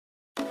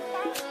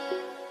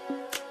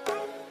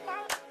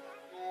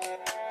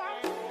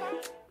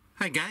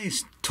Hi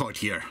guys, Todd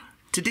here.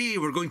 Today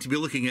we're going to be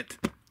looking at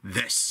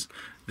this.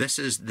 This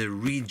is the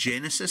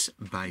ReGenesis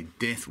by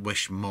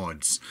Deathwish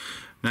Modz.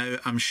 Now,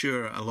 I'm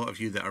sure a lot of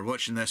you that are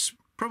watching this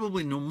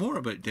probably know more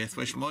about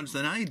Deathwish Modz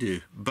than I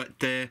do, but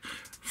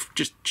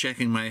just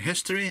checking my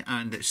history,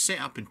 and it's set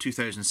up in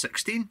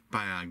 2016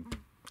 by a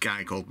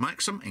guy called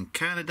Maxim in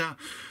Canada.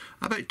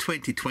 About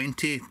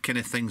 2020, kind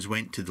of things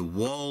went to the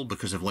wall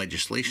because of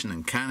legislation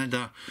in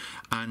Canada,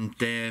 and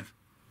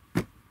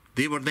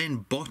they were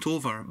then bought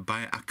over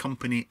by a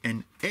company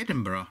in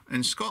Edinburgh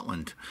in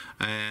Scotland.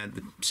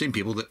 The same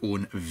people that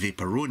own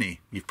Vaporoni.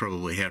 You've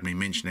probably heard me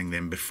mentioning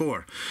them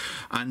before.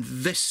 And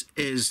this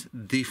is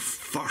the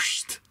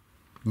first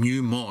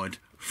new mod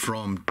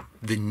from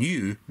the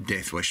new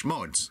Deathwish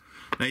Modz.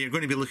 Now you're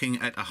going to be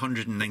looking at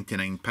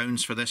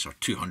 £199 for this, or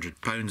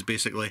 £200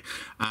 basically,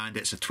 and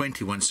it's a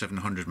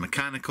 21700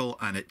 mechanical,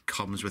 and it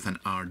comes with an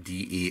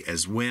RDA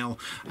as well.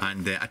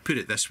 And I put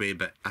it this way,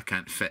 but I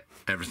can't fit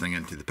everything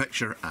into the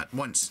picture at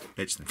once.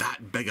 It's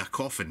that big a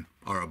coffin,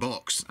 or a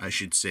box I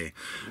should say.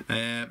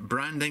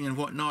 Branding and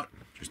whatnot,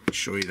 just to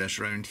show you this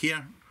round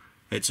here.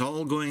 It's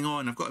all going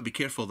on. I've got to be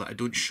careful that I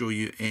don't show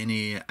you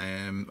any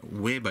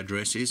web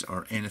addresses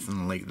or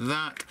anything like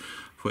that,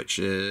 which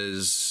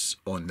is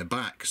on the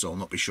back, so I'll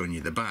not be showing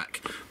you the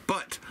back.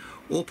 But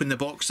open the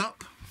box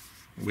up,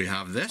 we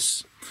have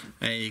this.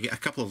 You get a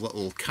couple of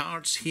little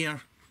cards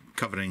here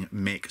covering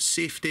mech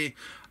safety,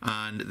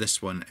 and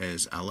this one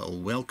is a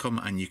little welcome,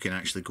 and you can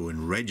actually go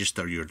and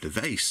register your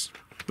device.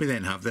 We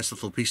then have this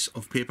little piece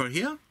of paper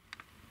here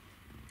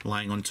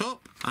lying on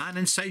top, and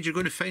inside you're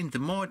going to find the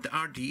mod, the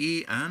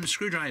RDA and the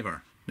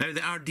screwdriver. Now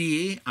the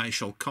RDA I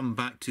shall come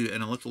back to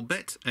in a little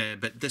bit,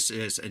 but this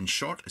is, in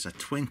short, is a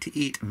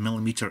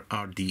 28mm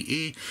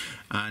RDA,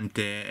 and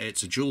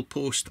it's a dual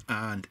post,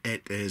 and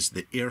it is,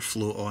 the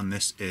airflow on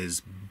this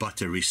is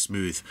buttery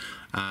smooth.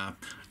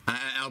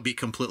 I'll be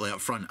completely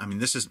upfront, I mean,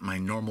 this isn't my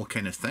normal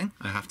kind of thing,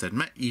 I have to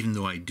admit, even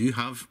though I do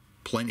have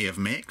plenty of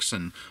mechs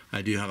and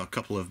I do have a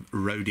couple of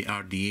rowdy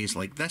RDAs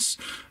like this,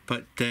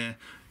 but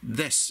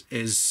this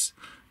is,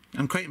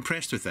 I'm quite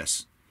impressed with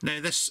this. Now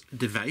this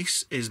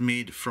device is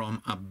made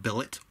from a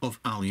billet of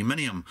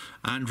aluminium,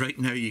 and right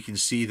now you can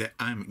see that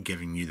I'm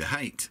giving you the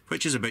height,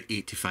 which is about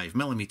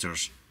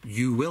 85mm.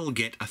 You will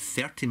get a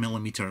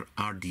 30mm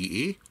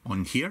RDA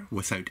on here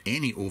without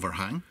any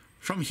overhang.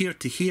 From here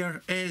to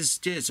here is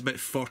just about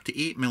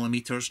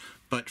 48mm,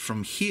 but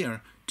from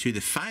here to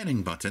the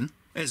firing button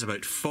is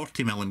about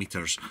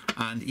 40mm.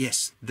 And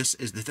yes,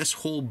 this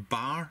whole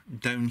bar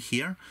down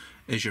here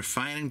is your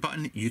firing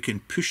button. You can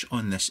push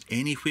on this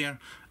anywhere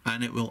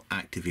and it will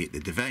activate the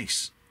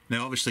device.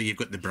 Now obviously you've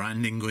got the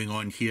branding going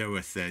on here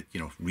with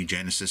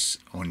ReGenesis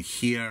on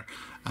here,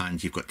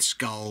 and you've got the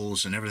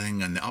skulls and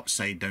everything, and the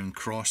upside down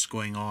cross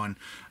going on.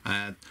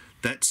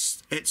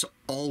 It's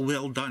all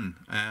well done.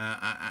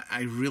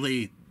 I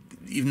really,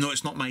 even though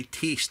it's not my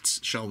tastes,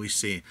 shall we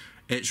say,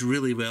 it's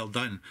really well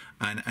done,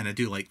 and I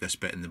do like this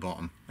bit in the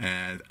bottom,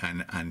 and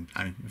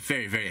I'm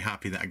very, very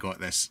happy that I got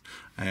this.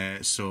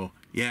 So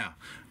yeah,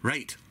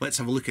 right, let's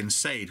have a look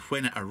inside.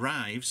 When it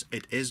arrives,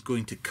 it is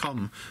going to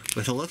come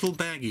with a little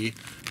baggie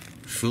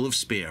full of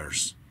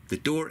spares. The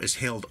door is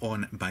held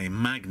on by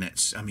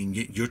magnets. I mean,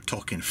 you're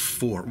talking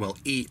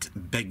 8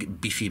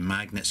 big beefy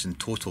magnets in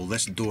total.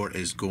 This door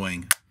is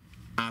going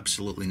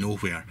absolutely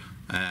nowhere.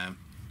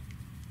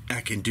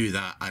 I can do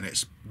that and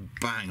it's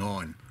bang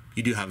on.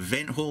 You do have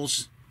vent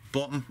holes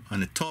bottom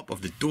and the top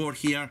of the door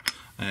here.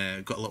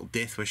 Got a little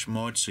Deathwish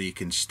mod so you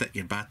can stick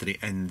your battery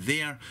in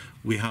there.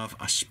 We have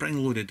a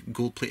spring-loaded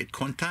gold-plated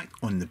contact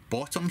on the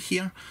bottom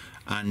here,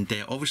 and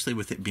obviously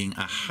with it being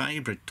a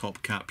hybrid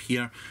top cap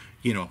here,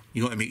 you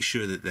got to make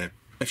sure that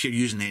if you're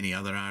using any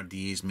other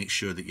RDAs, make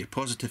sure that your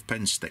positive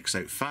pin sticks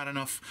out far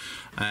enough.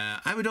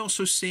 I would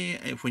also say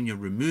when you're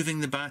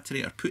removing the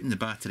battery or putting the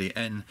battery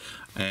in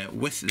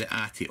with the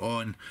ATI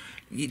on,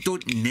 you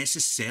don't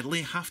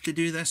necessarily have to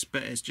do this,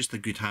 but it's just a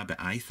good habit,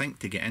 I think,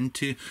 to get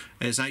into,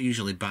 is I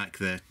usually back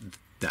the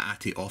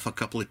ATI off a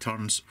couple of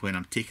turns when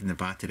I'm taking the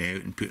battery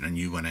out and putting a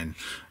new one in.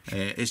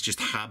 It's just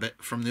habit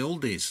from the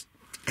old days.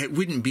 It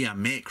wouldn't be a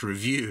mech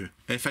review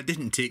if I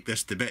didn't take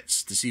this to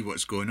bits to see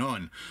what's going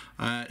on.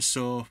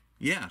 So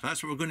yeah,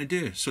 that's what we're going to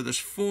do. So there's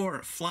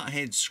 4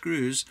 flathead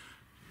screws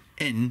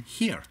in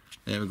here.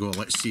 There we go.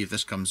 Let's see if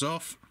this comes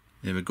off.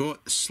 There we go.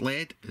 The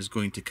sled is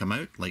going to come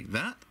out like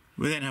that.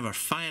 We then have our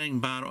firing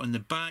bar on the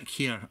back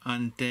here,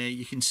 and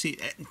you can see,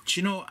 do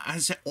you know,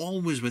 as it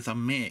always with a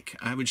mech,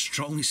 I would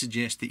strongly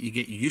suggest that you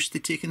get used to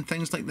taking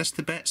things like this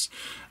to bits.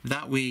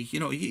 That way,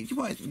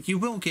 you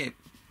will get,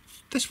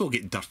 this will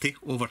get dirty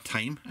over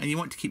time, and you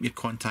want to keep your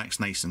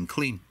contacts nice and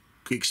clean.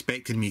 You're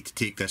expecting me to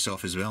take this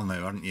off as well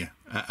now, aren't you?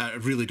 I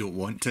really don't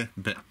want to,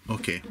 but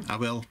okay, I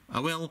will.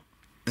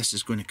 This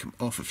is going to come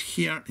off of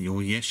here. Oh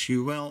yes,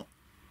 you will.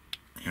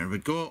 Here we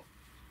go.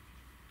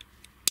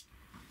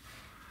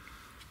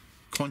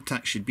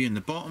 Contact should be in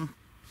the bottom.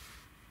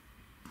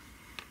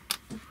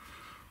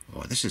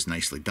 Oh, this is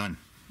nicely done.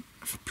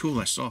 if I pull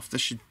this off,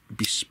 this should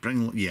be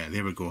spring. Yeah,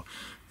 there we go.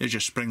 There's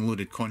your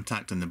spring-loaded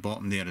contact on the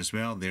bottom there as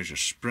well. There's your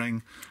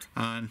spring,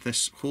 and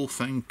this whole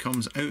thing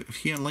comes out of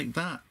here like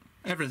that.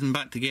 Everything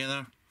back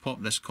together.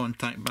 Pop this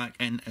contact back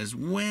in as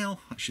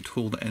well. That should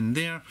hold it in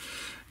there.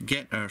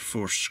 Get our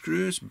 4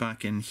 screws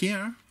back in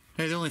here.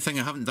 Now the only thing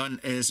I haven't done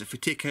is if we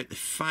take out the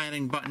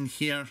firing button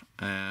here,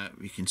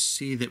 we can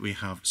see that we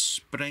have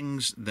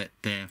springs that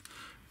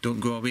don't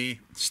go away.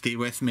 Stay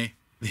with me.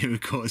 There we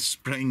go,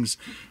 springs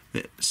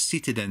that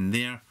seated in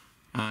there,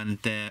 and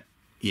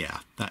yeah,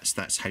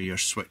 that's how your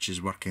switch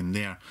is working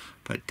there.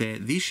 But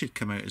these should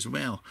come out as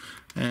well.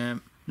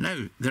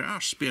 Now there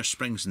are spare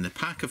springs in the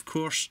pack, of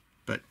course,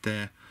 but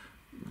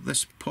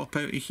this pop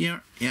out of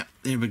here. Yeah,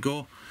 there we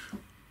go.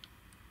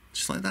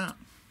 Just like that.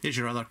 There's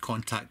your other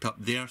contact up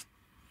there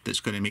that's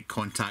going to make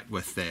contact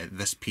with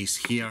this piece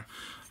here.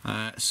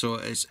 So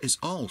it's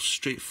all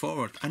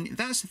straightforward. And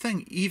that's the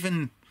thing,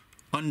 even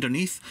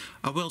underneath,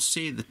 I will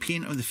say the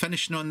paint or the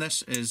finishing on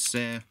this is,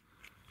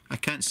 I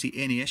can't see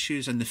any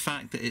issues, and the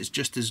fact that it's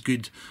just as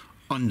good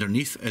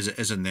underneath as it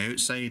is on the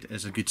outside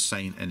is a good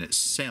sign in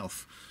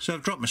itself. So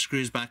I've dropped my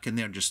screws back in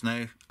there just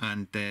now,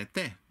 and there,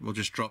 we'll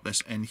just drop this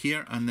in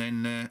here and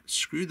then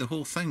screw the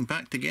whole thing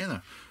back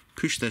together.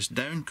 Push this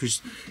down, because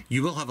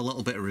you will have a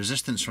little bit of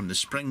resistance from the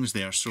springs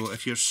there, so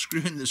if you're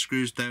screwing the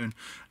screws down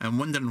and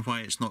wondering why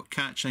it's not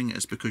catching,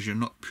 it's because you're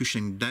not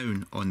pushing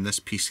down on this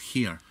piece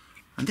here.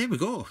 And there we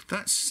go.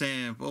 That's,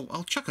 well,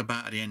 I'll chuck a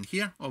battery in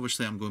here.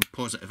 Obviously I'm going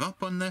positive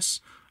up on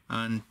this,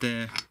 and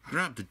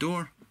grab the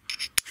door,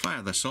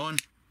 fire this on,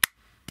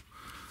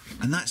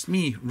 and that's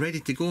me ready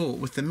to go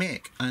with the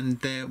mech.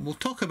 And we'll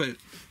talk about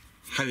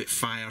how it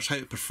fires, how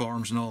it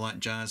performs and all that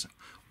jazz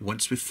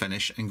once we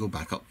finish and go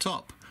back up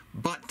top.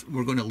 But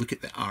we're going to look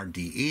at the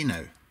RDA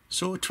now.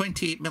 So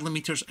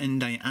 28mm in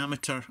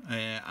diameter,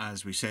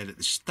 as we said at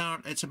the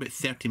start. It's about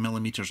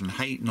 30mm in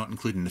height, not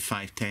including the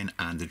 510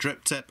 and the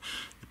drip tip.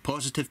 The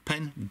positive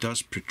pin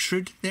does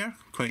protrude there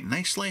quite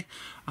nicely,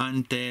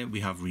 and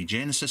we have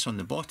ReGenesis on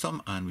the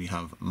bottom, and we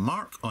have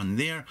Mark on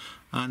there,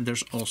 and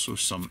there's also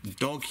some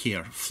dog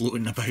hair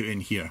floating about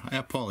in here. I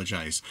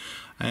apologise.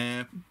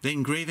 The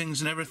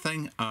engravings and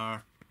everything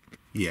are,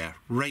 yeah,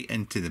 right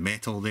into the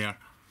metal there,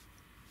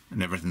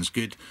 and everything's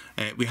good.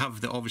 We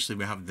have obviously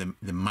we have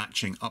the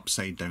matching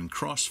upside down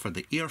cross for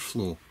the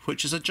airflow,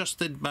 which is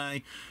adjusted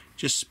by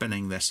just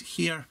spinning this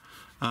here.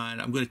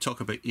 And I'm going to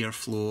talk about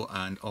airflow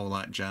and all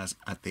that jazz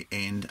at the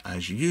end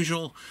as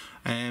usual.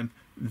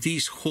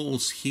 These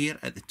holes here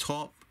at the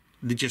top,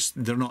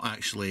 they're not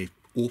actually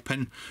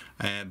open,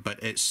 but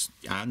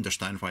I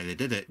understand why they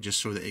did it, just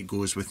so that it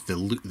goes with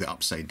the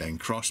upside down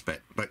cross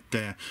bit. But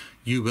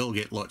you will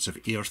get lots of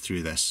air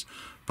through this.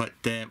 But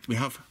we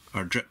have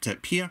our drip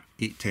tip here,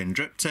 810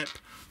 drip tip.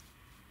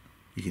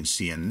 You can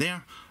see in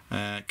there.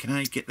 Can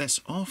I get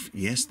this off?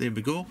 Yes, there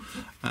we go.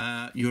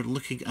 You're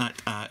looking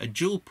at a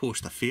dual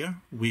post affair.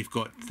 We've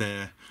got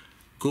the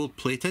gold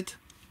plated,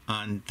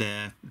 and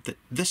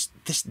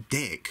this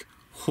deck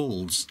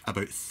holds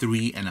about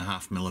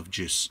 3.5 mil of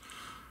juice.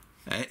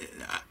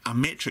 A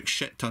metric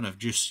shit ton of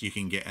juice you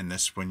can get in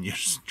this when you're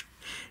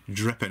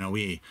dripping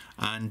away.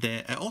 And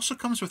it also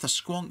comes with a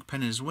squonk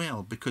pin as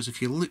well, because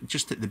if you look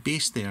just at the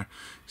base there,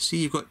 see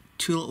you've got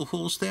 2 little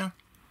holes there.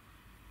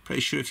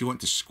 Pretty sure if you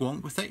want to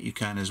squonk with it, you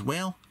can as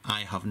well.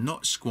 I have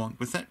not squonked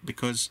with it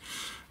because,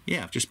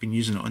 yeah, I've just been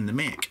using it on the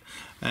mech.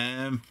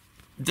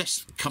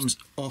 This comes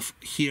off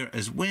here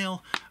as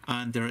well,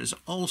 and there is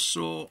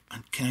also,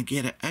 and can I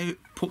get it out?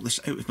 Poke this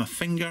out with my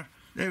finger.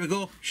 There we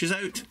go, she's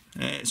out.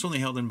 It's only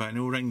held in by an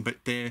O-ring, but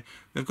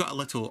we've got a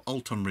little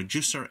Ultim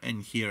reducer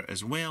in here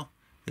as well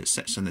that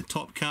sits on the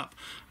top cap.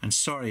 And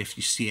sorry if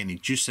you see any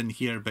juice in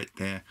here, but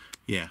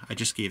yeah, I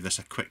just gave this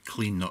a quick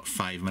clean not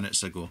 5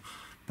 minutes ago.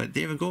 But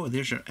there we go,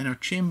 there's your inner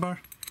chamber.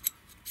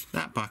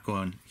 That back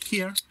on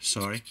here,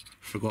 sorry,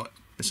 forgot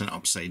it's an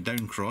upside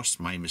down cross,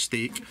 my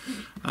mistake.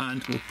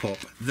 And we'll pop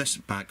this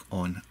back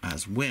on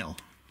as well.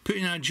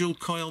 Putting a dual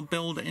coil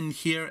build in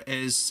here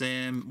is,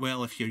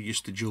 well, if you're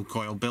used to dual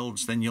coil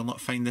builds, then you'll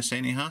not find this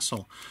any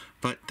hassle.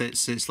 But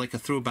it's like a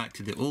throwback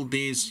to the old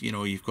days. You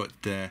know, you've got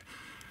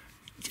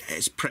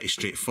it's pretty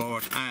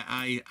straightforward.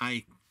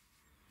 I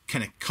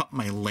kind of cut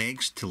my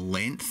legs to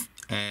length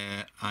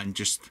and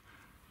just,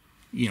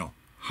 you know,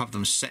 have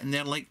them sitting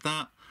there like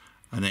that,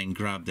 and then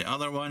grab the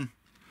other one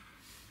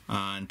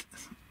and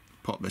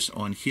pop this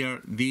on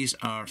here. These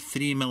are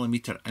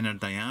 3mm inner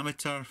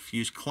diameter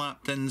fused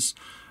Claptons.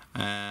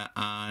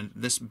 And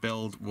this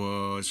build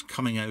was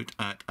coming out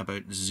at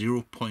about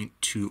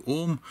 0.2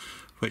 ohm,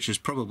 which is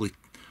probably,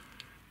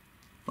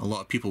 a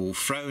lot of people will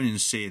frown and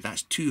say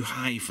that's too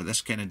high for this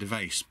kind of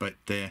device, but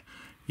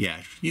yeah,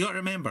 you got to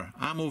remember,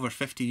 I'm over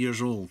 50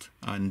 years old,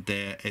 and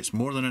it's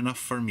more than enough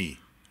for me.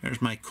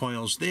 There's my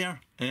coils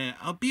there.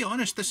 I'll be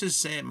honest, this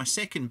is my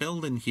second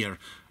build in here,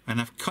 and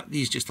I've cut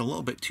these just a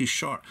little bit too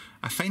short.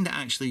 I find that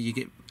actually you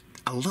get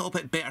a little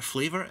bit better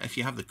flavour if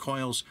you have the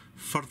coils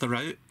further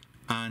out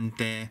and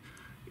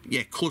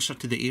yeah, closer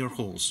to the air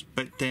holes,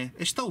 but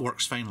it still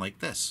works fine like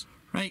this.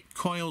 Right,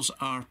 coils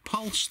are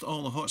pulsed,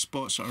 all the hot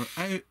spots are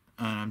out,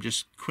 and I'm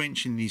just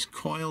quenching these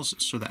coils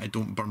so that I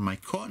don't burn my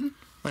cotton.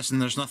 Listen,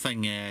 there's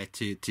nothing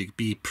to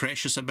be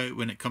precious about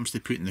when it comes to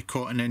putting the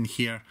cotton in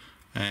here.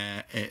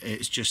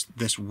 It's just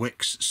this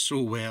wicks so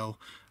well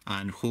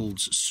and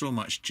holds so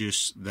much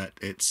juice that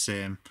it's,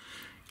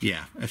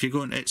 yeah, if you're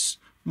going, it's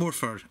more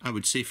for, I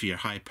would say, for your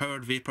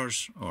high-powered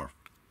vapors, or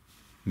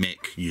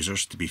mech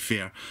users to be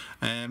fair,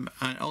 and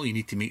all you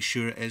need to make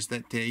sure is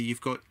that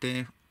you've got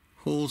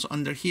holes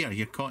under here.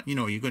 You're going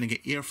to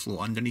get airflow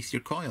underneath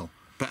your coil.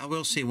 But I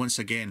will say once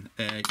again,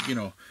 you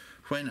know,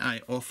 when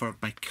I offer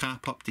my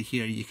cap up to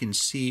here, you can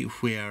see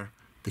where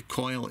the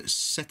coil is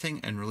sitting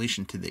in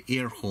relation to the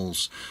air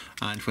holes,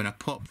 and when I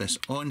pop this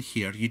on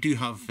here, you do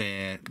have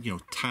you know,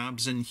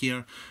 tabs in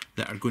here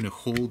that are going to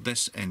hold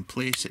this in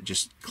place. It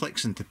just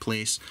clicks into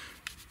place.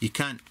 You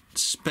can't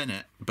spin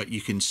it, but you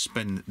can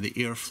spin the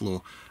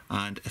airflow,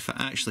 and if I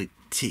actually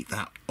take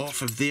that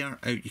off of there,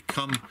 out you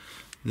come,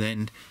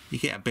 then you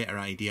get a better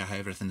idea how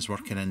everything's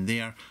working in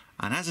there.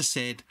 And as I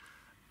said,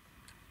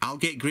 I'll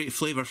get great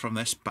flavour from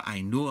this, but I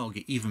know I'll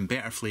get even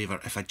better flavour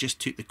if I just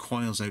took the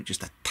coils out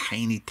just a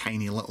tiny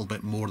little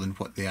bit more than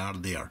what they are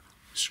there.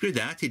 Screw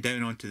the Atty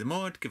down onto the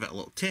mod, give it a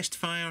little test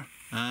fire,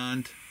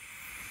 and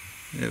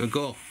there we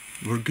go.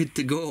 We're good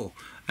to go.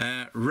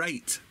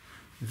 Right,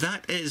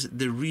 that is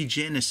the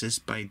ReGenesis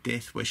by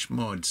Deathwish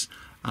Modz,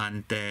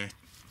 and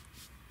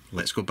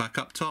let's go back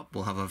up top.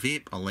 We'll have a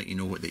vape. I'll let you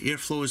know what the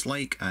airflow is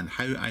like and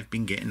how I've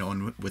been getting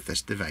on with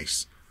this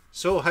device.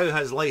 So how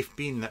has life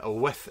been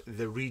with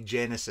the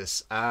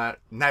ReGenesis?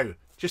 Now,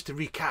 just to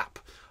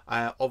recap,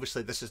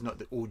 obviously this is not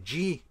the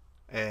OG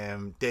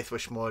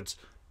Deathwish Modz.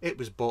 It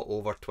was bought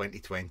over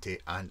 2020,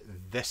 and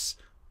this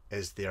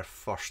is their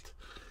first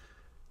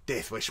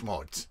Deathwish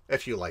Modz,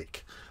 if you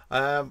like.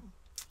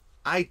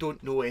 I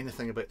don't know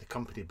anything about the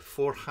company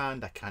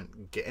beforehand. I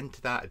can't get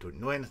into that. I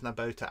don't know anything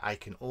about it. I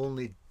can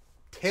only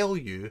tell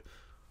you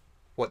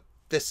what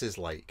this is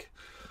like.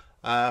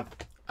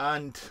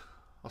 And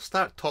I'll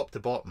start top to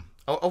bottom.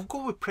 I'll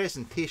go with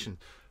presentation.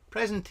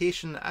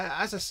 Presentation,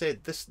 as I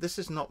said, this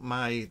is not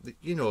my,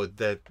 you know,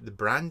 the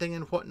branding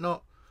and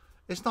whatnot.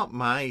 It's not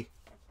my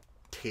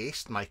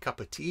taste, my cup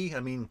of tea.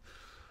 I mean,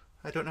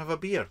 I don't have a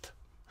beard.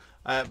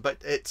 But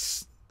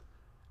it's,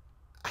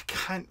 I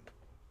can't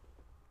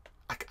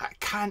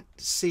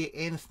say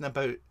anything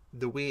about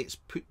the way it's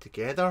put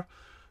together,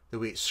 the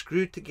way it's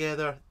screwed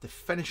together, the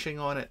finishing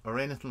on it, or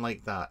anything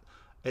like that.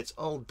 It's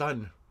all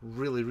done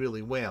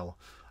really well.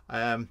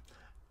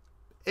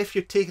 If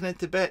you're taking it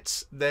to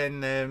bits,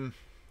 then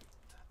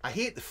I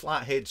hate the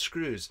flathead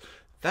screws.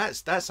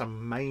 That's a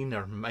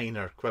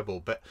minor quibble,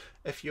 but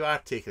if you are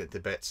taking it to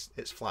bits,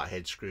 it's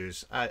flathead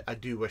screws. I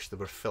do wish they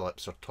were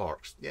Phillips or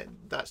Torx. Yeah,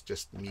 that's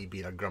just me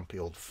being a grumpy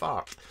old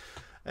fart.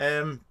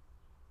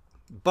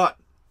 But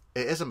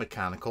it is a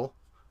mechanical,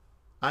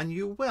 and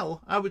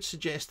I would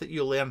suggest that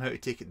you learn how to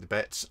take it to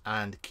bits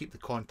and keep the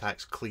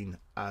contacts clean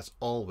as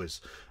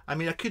always. I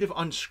mean, I could have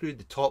unscrewed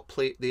the top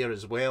plate there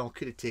as well,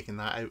 could have taken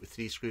that out with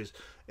 3 screws.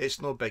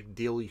 It's no big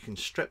deal. You can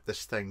strip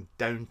this thing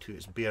down to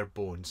its bare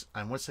bones,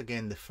 and once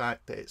again, the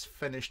fact that it's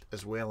finished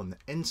as well on the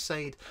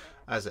inside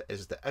as it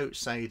is the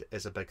outside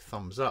is a big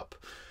thumbs up.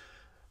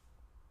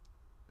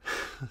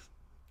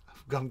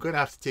 I'm going to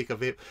have to take a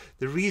vape.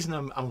 The reason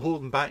I'm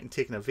holding back and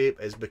taking a vape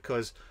is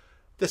because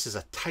this is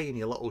a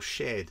tiny little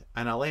shed,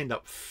 and I'll end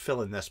up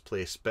filling this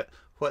place, but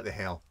what the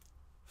hell.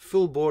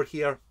 Full bore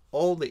here,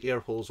 all the air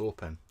holes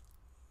open.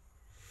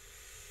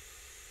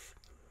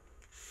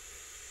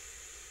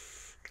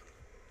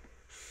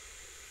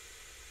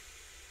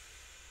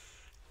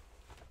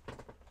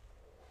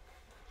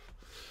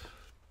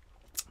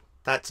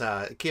 That's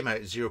it came out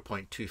at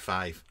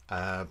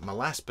 0.25. My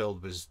last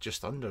build was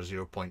just under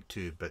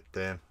 0.2, but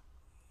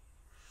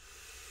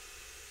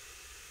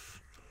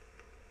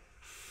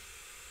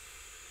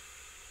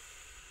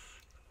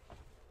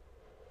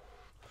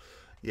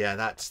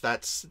yeah,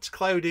 it's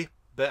cloudy,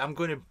 but I'm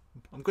going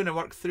to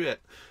work through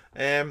it.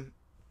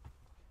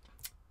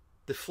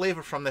 The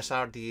flavour from this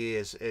RDA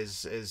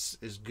is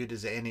as good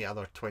as any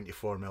other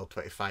 24mm,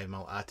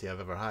 25mm Atty I've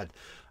ever had.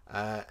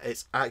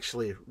 It's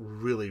actually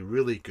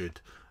really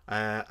good.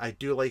 I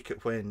do like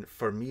it when,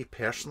 for me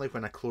personally,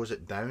 when I close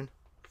it down,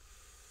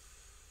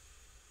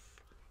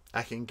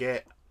 I can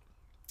get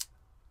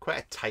quite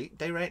a tight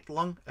direct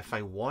lung if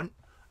I want,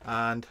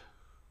 and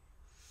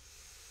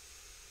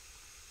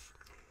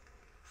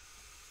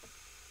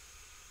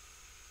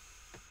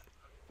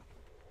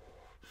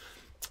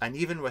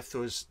even with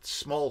those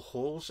small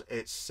holes,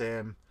 it's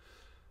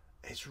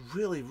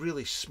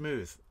really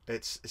smooth.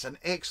 It's an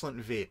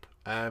excellent vape.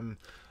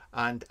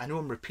 And I know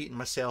I'm repeating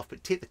myself,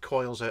 but take the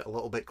coils out a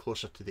little bit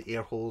closer to the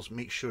air holes.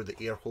 Make sure the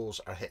air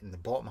holes are hitting the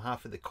bottom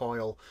half of the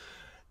coil.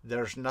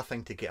 There's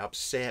nothing to get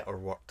upset or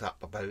worked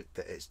up about.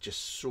 That it's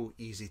just so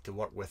easy to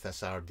work with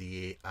this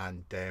RDA,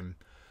 and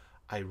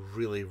I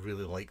really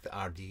like the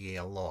RDA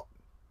a lot.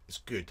 It's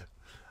good.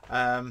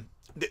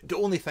 The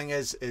only thing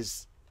is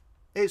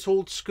it's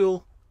old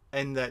school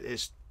in that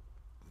it's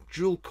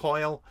dual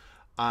coil,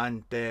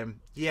 and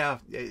yeah,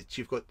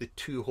 you've got the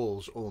 2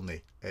 holes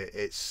only.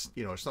 It's,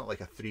 you know, it's not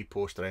like a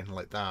 3-post or anything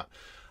like that.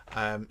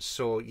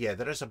 So yeah,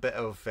 there is a bit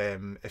of,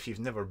 if you've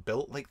never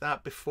built like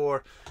that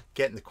before,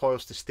 getting the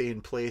coils to stay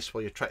in place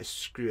while you're trying to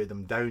screw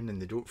them down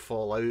and they don't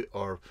fall out,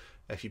 or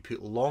if you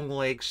put long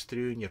legs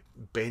through and you're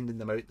bending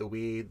them out the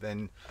way,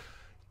 then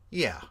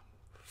yeah,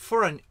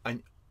 for a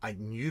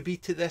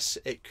newbie to this,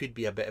 it could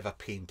be a bit of a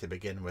pain to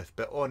begin with,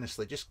 but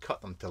honestly, just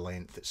cut them to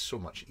length. It's so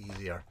much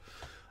easier.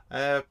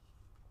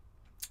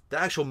 The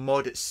actual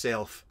mod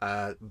itself,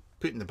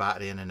 putting the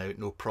battery in and out,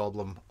 no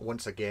problem.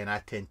 Once again, I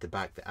tend to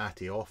back the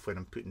ATI off when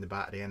I'm putting the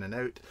battery in and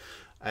out.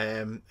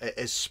 It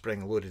is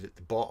spring loaded at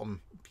the bottom.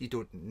 You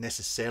don't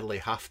necessarily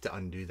have to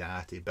undo the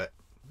ATI, but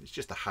it's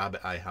just a habit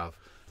I have.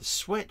 The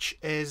switch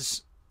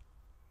is,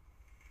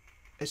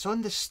 it's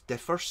on the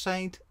stiffer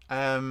side,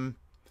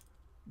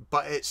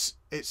 but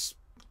it's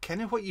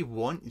kind of what you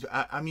want.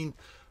 I mean,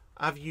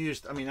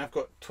 I've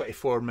got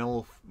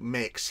 24mm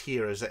mechs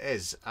here as it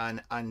is,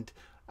 and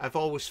I've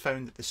always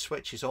found that the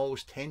switches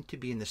always tend to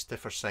be in the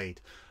stiffer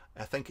side.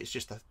 I think it's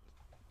just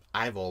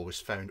I've always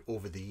found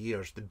over the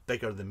years, the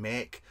bigger the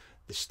mech,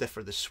 the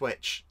stiffer the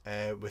switch,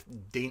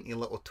 with dainty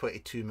little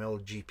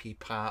 22mm GP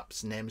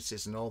PAPs,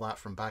 Nemesis and all that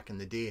from back in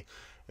the day.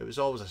 It was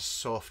always a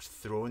soft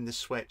throw in the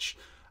switch,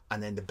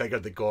 and then the bigger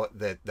they got,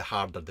 the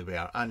harder they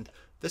were. And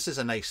this is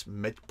a nice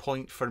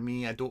midpoint for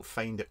me. I don't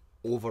find it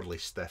overly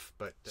stiff,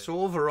 but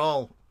so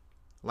overall,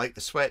 like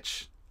the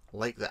switch,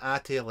 like the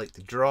ATI, like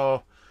the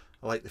draw,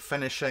 I like the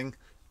finishing.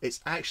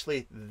 It's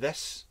actually,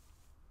 this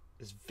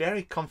is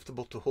very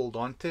comfortable to hold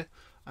on to,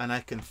 and I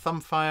can thumb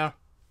fire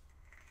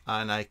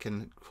and I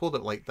can hold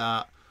it like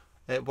that.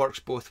 It works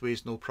both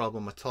ways, no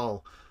problem at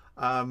all.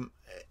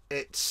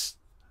 It's,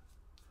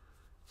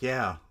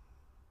 yeah,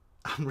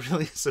 I'm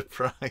really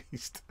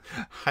surprised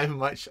how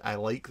much I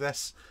like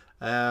this.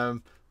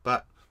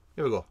 But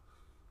here we go.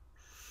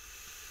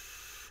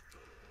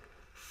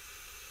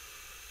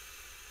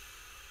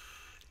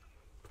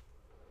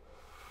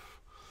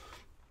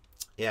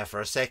 Yeah,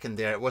 for a second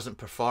there, it wasn't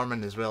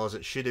performing as well as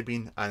it should have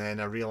been, and then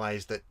I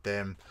realised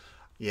that,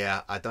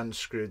 yeah, I'd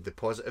unscrewed the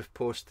positive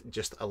post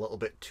just a little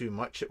bit too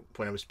much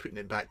when I was putting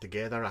it back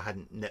together. I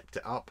hadn't nipped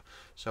it up,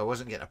 so I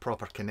wasn't getting a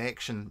proper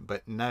connection.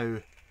 But now,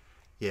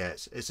 yeah,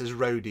 it's as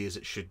rowdy as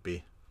it should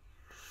be.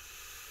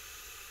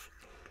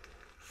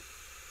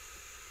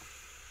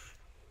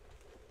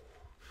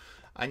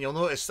 And you'll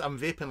notice I'm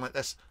vaping like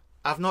this.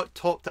 I've not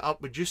topped it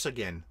up with juice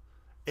again.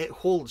 It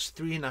holds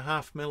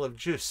 3.5ml of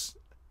juice.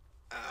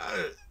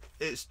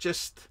 It's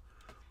just,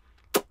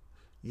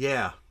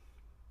 yeah.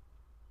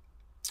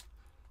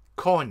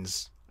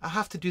 Cons. I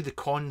have to do the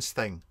cons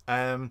thing.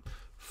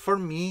 For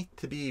me,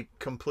 to be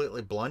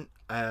completely blunt,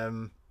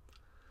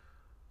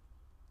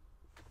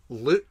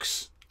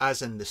 looks,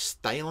 as in the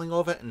styling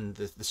of it and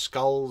the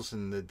skulls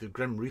and the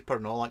Grim Reaper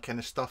and all that kind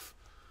of stuff.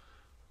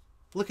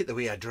 Look at the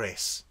way I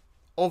dress.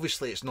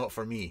 Obviously, it's not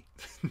for me.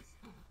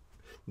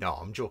 No,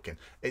 I'm joking.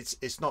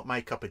 It's not my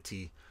cup of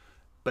tea.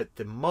 But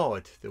the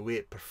mod, the way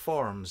it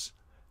performs,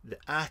 the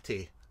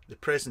ATI, the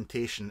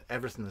presentation,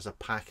 everything as a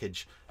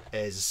package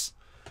is,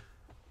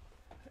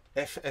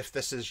 if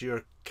this is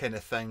your kind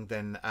of thing,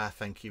 then I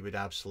think you would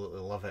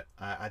absolutely love it.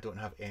 I don't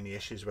have any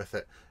issues with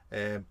it.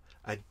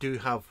 I do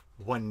have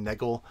one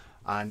niggle,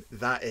 and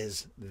that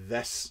is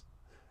this.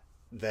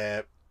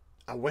 I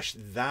wish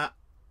that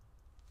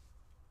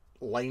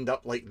lined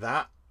up like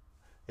that.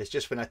 It's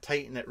just when I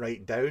tighten it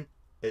right down,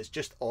 it's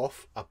just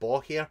off a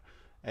ball here.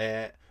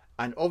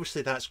 And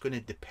obviously that's going to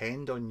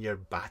depend on your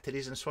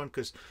batteries and so on,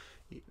 because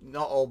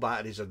not all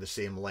batteries are the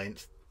same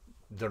length.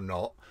 They're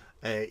not,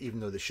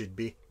 even though they should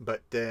be.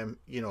 But,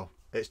 you know,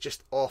 it's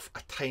just off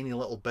a tiny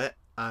little bit,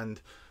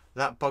 and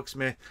that bugs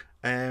me.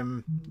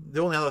 The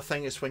only other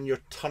thing is when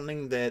you're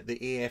turning the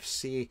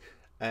AFC,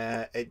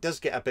 it does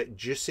get a bit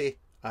juicy,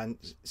 and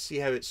see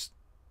how it's,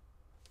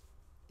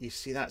 you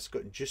see that's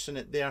got juice in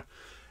it there.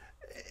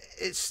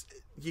 It's,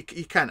 you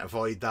can't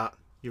avoid that.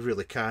 You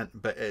really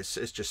can't, but it's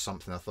just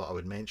something I thought I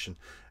would mention.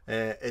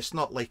 It's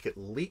not like it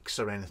leaks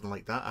or anything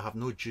like that. I have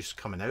no juice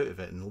coming out of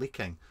it and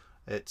leaking.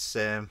 It's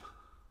it's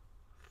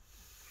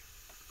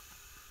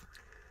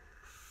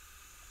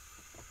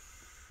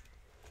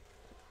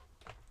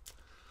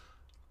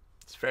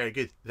very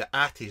good. The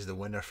ATI is the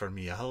winner for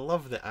me. I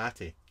love the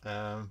ATI.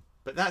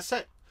 But that's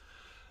it.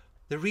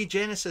 The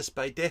ReGenesis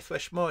by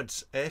Deathwish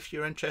Modz. If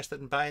you're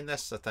interested in buying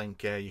this, I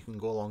think you can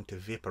go along to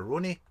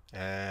Vaporoni,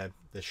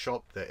 the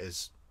shop that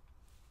is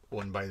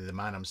owned by the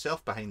man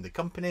himself behind the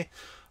company.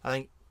 I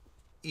think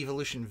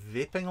Evolution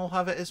Vaping will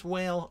have it as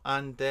well,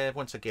 and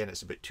once again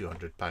it's about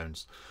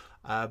 £200.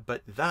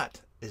 But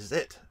that is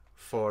it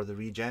for the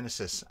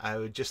ReGenesis. I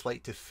would just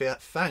like to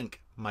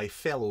thank my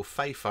fellow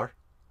Fifer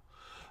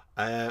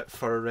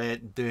for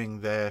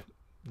doing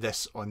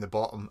this on the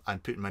bottom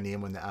and putting my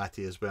name on the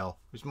ATI as well.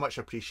 It was much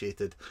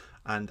appreciated,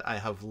 and I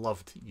have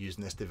loved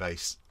using this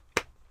device.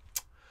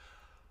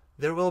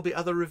 There will be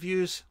other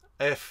reviews.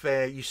 If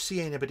you see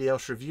anybody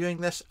else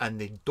reviewing this and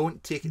they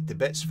don't take it to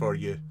bits for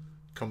you,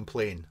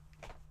 complain.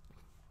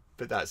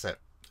 But that's it.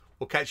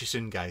 We'll catch you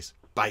soon, guys.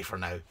 Bye for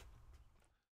now.